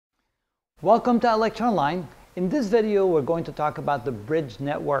Welcome to ilectureonline. In this video, we're going to talk about the bridge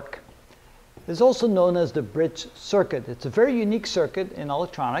network. It's also known as the bridge circuit. It's a very unique circuit in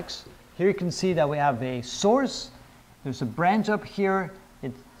electronics. Here you can see that we have a source. There's a branch up here.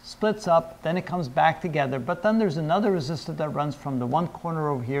 It splits up, then it comes back together. But then there's another resistor that runs from the one corner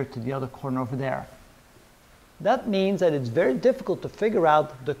over here to the other corner over there. That means that it's very difficult to figure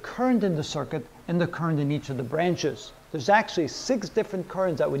out the current in the circuit and the current in each of the branches. There's actually 6 different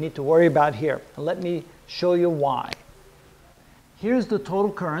currents that we need to worry about here. And let me show you why. Here's the total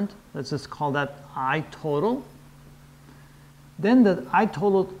current. Let's just call that I total. Then the I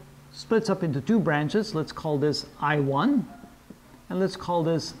total splits up into 2 branches. Let's call this I1 and let's call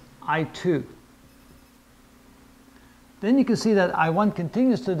this I2. Then you can see that I1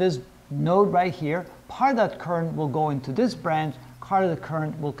 continues to this node right here. Part of that current will go into this branch. Part of the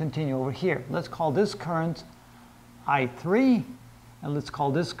current will continue over here. Let's call this current I3, and let's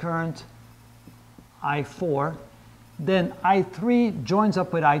call this current I4. Then I3 joins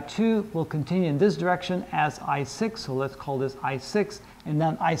up with I2, will continue in this direction as I6, so let's call this I6, and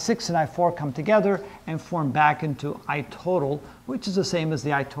then I6 and I4 come together and form back into I total, which is the same as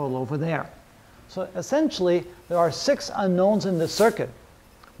the I total over there. So essentially, there are 6 unknowns in this circuit.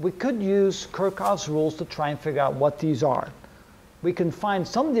 We could use Kirchhoff's rules to try and figure out what these are. We can find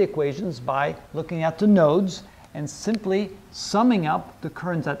some of the equations by looking at the nodes and simply summing up the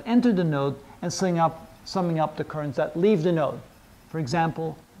currents that enter the node and summing up the currents that leave the node. For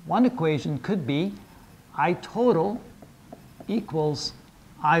example, one equation could be I total equals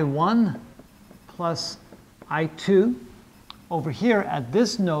I1 plus I2. Over here at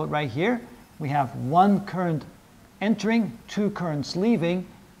this node right here, we have 1 current entering, 2 currents leaving.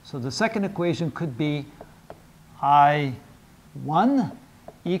 So the second equation could be I1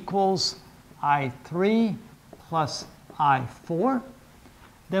 equals I3 plus I4.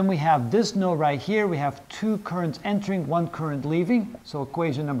 Then we have this node right here. We have 2 currents entering, 1 current leaving. So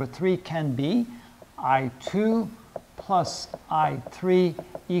equation number 3 can be I2 plus I3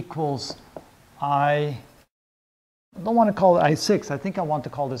 equals I don't want to call it I6. I think I want to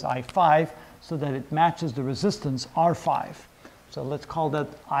call this I5 so that it matches the resistance R5. So let's call that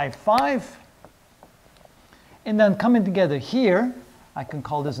I5. And then coming together here, I can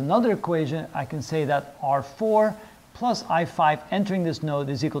call this another equation. I can say that R4 plus I5 entering this node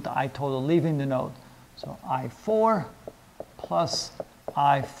is equal to I total leaving the node. So I4 plus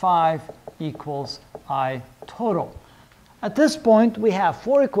I5 equals I total. At this point, we have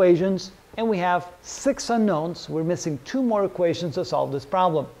 4 equations and we have 6 unknowns. We're missing 2 more equations to solve this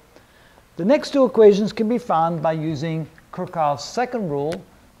problem. The next 2 equations can be found by using Kirchhoff's second rule.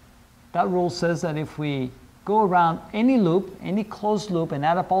 That rule says that if we go around any loop, any closed loop, and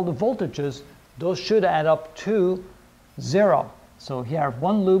add up all the voltages, those should add up to 0. So here I have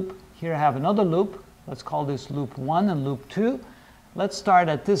 1 loop, here I have another loop. Let's call this loop 1 and loop 2. Let's start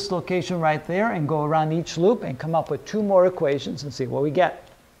at this location right there and go around each loop and come up with 2 more equations and see what we get.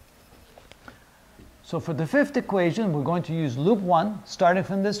 So for the 5th equation, we're going to use loop 1. Starting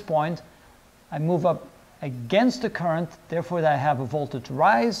from this point, I move up against the current, therefore I have a voltage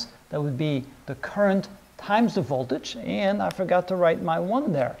rise. That would be the current times the voltage, and I forgot to write my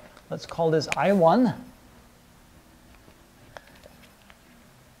 1 there. Let's call this I1.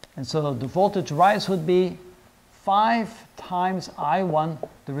 And so the voltage rise would be 5 times I1,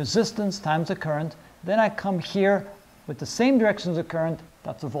 the resistance times the current. Then I come here with the same direction as the current,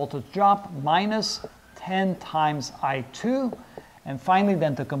 that's the voltage drop, minus 10 times I2. And finally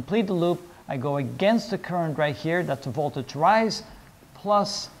then to complete the loop, I go against the current right here, that's the voltage rise,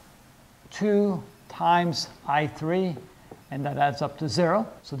 plus 2 times I3, and that adds up to 0.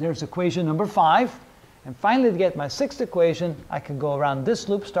 So there's equation number 5. And finally, to get my 6th equation, I can go around this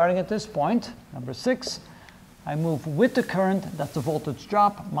loop starting at this point, number 6. I move with the current, that's the voltage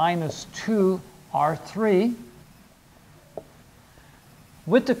drop, minus 2 R3.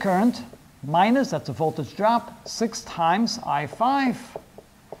 With the current, minus, that's the voltage drop, 6 times I5.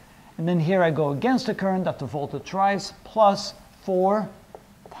 And then here I go against the current, that's the voltage rise, plus 4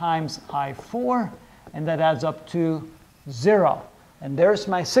 times I4, and that adds up to 0. And there's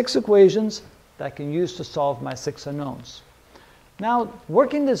my 6 equations that I can use to solve my 6 unknowns. Now,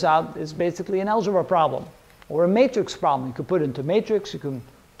 working this out is basically an algebra problem, or a matrix problem. You could put it into matrix, you can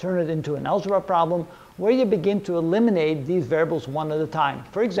turn it into an algebra problem, where you begin to eliminate these variables one at a time.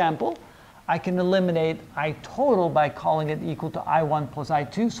 For example, I can eliminate I total by calling it equal to I1 plus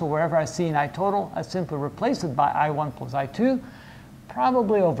I2. So wherever I see an I total, I simply replace it by I1 plus I2.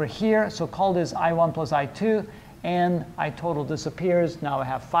 Probably over here, so call this I1 plus I2, and I total disappears. Now I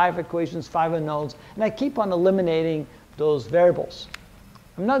have 5 equations, 5 unknowns, and I keep on eliminating those variables.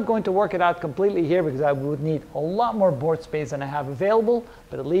 I'm not going to work it out completely here because I would need a lot more board space than I have available,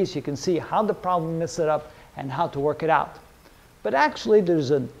 but at least you can see how the problem is set up and how to work it out. But actually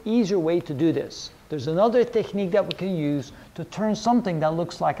there's an easier way to do this. There's another technique that we can use to turn something that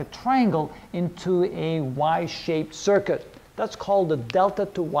looks like a triangle into a Y-shaped circuit. That's called the delta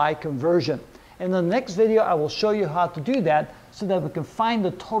to Y conversion. In the next video I will show you how to do that so that we can find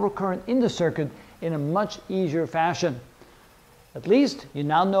the total current in the circuit in a much easier fashion. At least you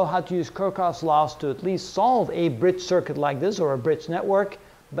now know how to use Kirchhoff's laws to at least solve a bridge circuit like this or a bridge network.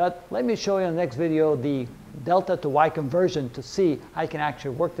 But let me show you in the next video the delta to Y conversion to see how you can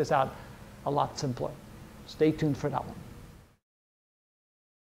actually work this out a lot simpler. Stay tuned for that one.